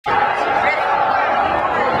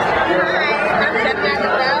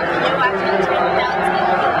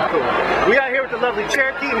lovely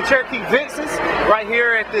Cherokee and the Cherokee Vinces right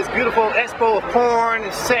here at this beautiful expo of porn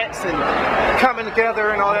and sex and coming together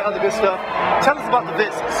and all that other good stuff. Tell us about the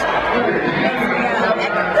Vinces. So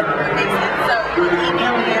you can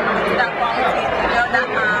email me at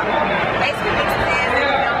quality@gmail.com. Basically, Vinces is if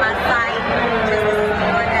you go on my site, just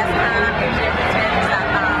store.com and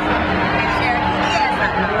CherokeeDaAss.com and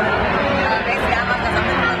CherokeeDaAss.com. Basically, I'm looking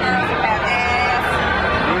for girls who have ass,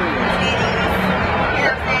 titties, you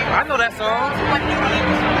know what I'm saying? I know that song.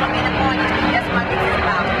 That's my business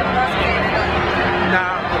about.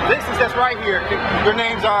 Now, the Vinces that's right here, your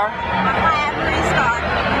names are? I'm Monroe.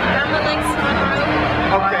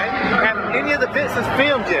 Okay. Have any of the Vinces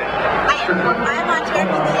filmed yet? I am on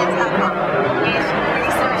CherokeeDaAss.com. And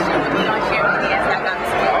research with me on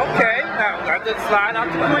CherokeeDaAss.com. Okay. Now, I just slide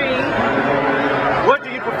out the queen. What do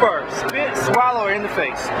you prefer? Spit, swallow, or in the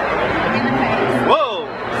face? In the face. Whoa.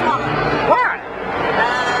 Swallow. Why?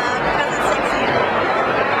 Because it's sexier.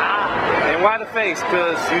 And why the face?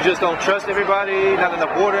 Because you just don't trust everybody, not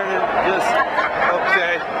enough water in it? Just,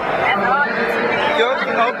 okay. That's all it is.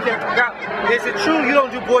 Okay. Now, is it true you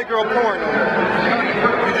don't do boy-girl porn no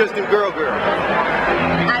more? You just do girl-girl?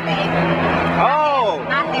 I may. Oh. I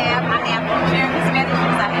have. Cherokee Spanish,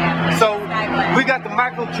 I have. So, we got the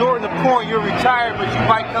Michael Jordan of porn. You're retired, but you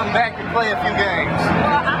might come back and play a few games.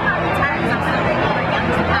 Well, I'm not retired, I'm still young.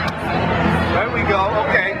 There we go.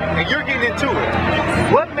 Okay. And you're getting into it.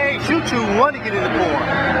 What made you two want to get into porn? I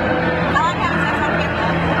like having sex on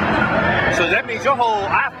camera. So that means your whole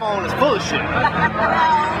iPhone is full of shit.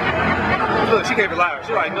 Look, she gave it loud.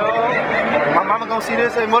 She's like, no, my mama gonna see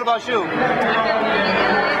this. And what about you?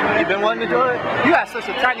 You been wanting to do it? You got such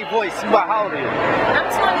a tiny voice. You about how old are you? I'm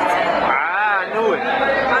 22. I knew it.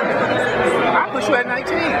 I'm 26. I put you at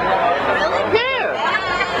 19. Really? Yeah.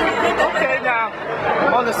 Okay, now,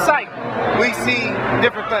 on the site, we see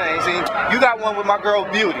different things. And you got one with my girl,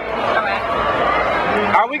 Beauty.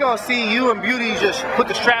 Are we gonna see you and Beauty just put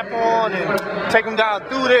the strap on and take them down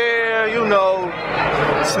through there, you know,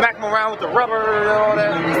 smack them around with the rubber and all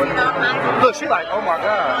that? Look, she's like, oh my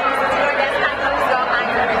God.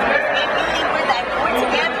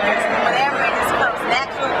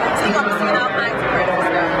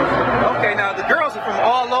 Okay, now the girls are from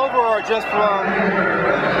all over or just from?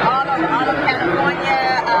 All over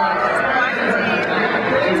California,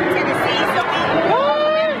 Washington, Tennessee, so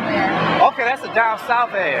okay, that's a down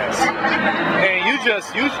south ass. And you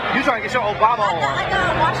trying to get your Obama on. I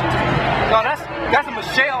got Washington. No, that's a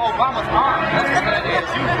Michelle Obama's arm. That's what that is.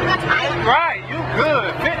 Right, you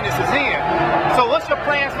good. Fitness is in. So what's your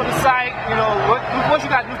plans for the site? You know, what you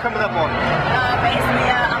got new coming up on it? Basically,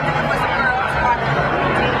 I'm looking for some girls who are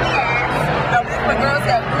yes. I'm looking for girls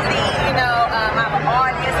who have booty, you know, I'm an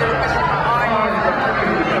artist, I'm looking for my artist.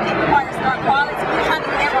 And part of Star Quality, we're trying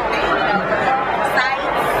to do everything, you know, sites,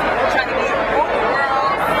 we're trying to get booty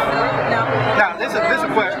girls, you know. Now, this is a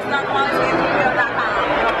question.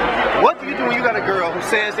 What do you do when you got a girl who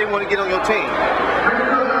says they want to get on your team?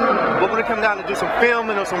 But when it comes down to do some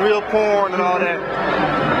filming or some real porn and all that,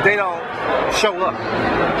 they don't show up.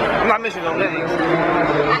 I'm not mentioning no names. I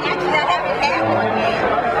haven't had one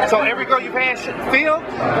yet. So every girl you've had filmed?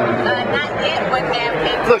 Not yet, but have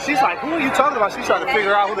been. Look, she's like, who are you talking about? She's trying to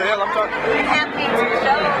figure out who the hell I'm talking about. Have been to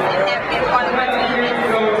shows and have been part of my team.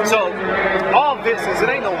 So, all Vinces, it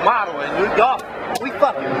ain't no modeling. Y'all, we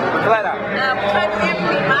fucking flat out. We're trying to have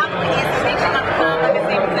every model is trying to come, like I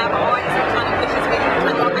said, we have an artist, we're trying to push this video, we're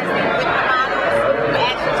trying to organize with the models, we're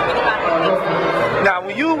actually really about it. Now,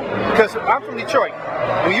 when you, because I'm from Detroit,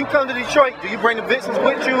 when you come to Detroit, do you bring the Vinces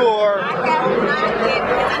with you, or? I have not yet,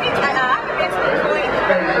 because I've been to Detroit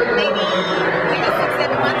maybe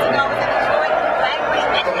 6-7 months ago. I was in Detroit.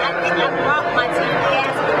 I think I brought my team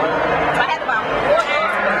gas with me. So I had about 4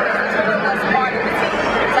 girls as part of the team.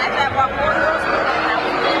 So I had about 4 girls with me, and I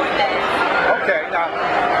was doing that. Okay, now,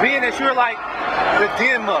 being that you're like the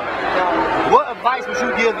den mother, what advice would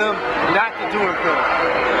you give them not to do in film?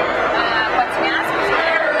 But to be honest with you,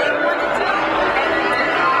 they want to do everything.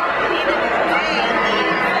 At the end of the day,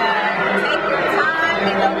 is take your time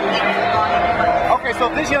and don't think about it. Okay, so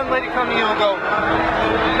if this young lady come to you and go,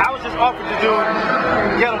 I was just offered to do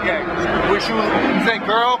ghetto gags, would you say,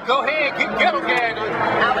 girl, go ahead, get ghetto gags?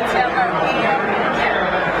 I would tell her,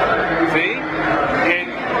 yeah. See? And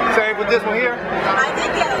same with this one here? I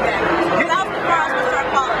did ghetto gags. That was the first to start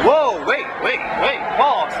calling. Whoa, wait,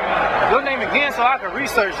 pause. Your name again so I can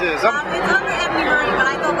research this. It's under E.Marie, but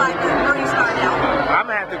I go by E.Marie start out. I'm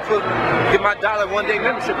gonna have to get my $1 day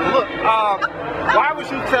membership and look. Why would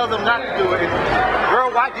you tell them not to do it? Girl,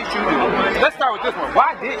 why did you do it? Let's start with this one.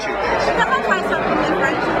 Why did you? Because I tried something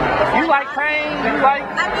different. You like pain? You like?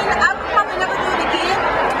 I mean, I would probably never do it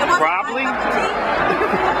Probably.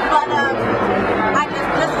 But I just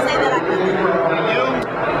to say that I could. You?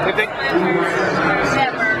 If they...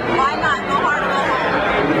 Never. Why not? Go hard or go home.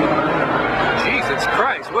 Jesus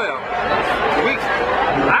Christ. Well,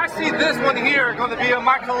 I see this one here going to be in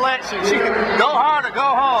my collection. She can go hard or go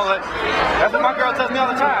home. That's what my girl tells me all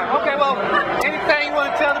the time. Okay, well, anything you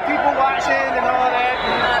want to tell the people watching and all that?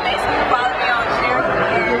 Basically, follow me on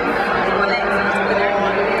Cherokee Da Ass on Twitter.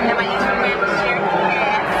 And my Instagram is Cherokee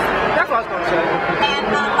Da Ass. That's what I was going to say. And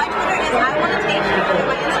my Twitter is I Want to Taste You. And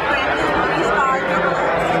my Instagram is Movie Star Double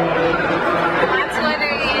X. My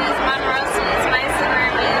Twitter is Monroe. My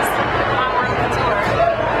Instagram is Monroe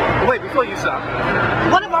Couture. Wait, before you stop,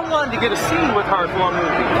 what if I wanted to get a scene with her for a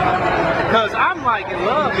movie? Because I'm like in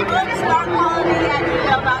love with her.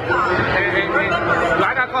 Starquality@gmail.com. Do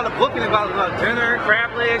I got to call the booking about dinner,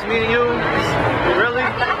 crab legs, me and you? Really?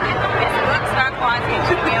 It's book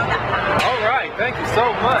starquality@gmail.com. All right, thank you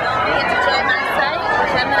so much.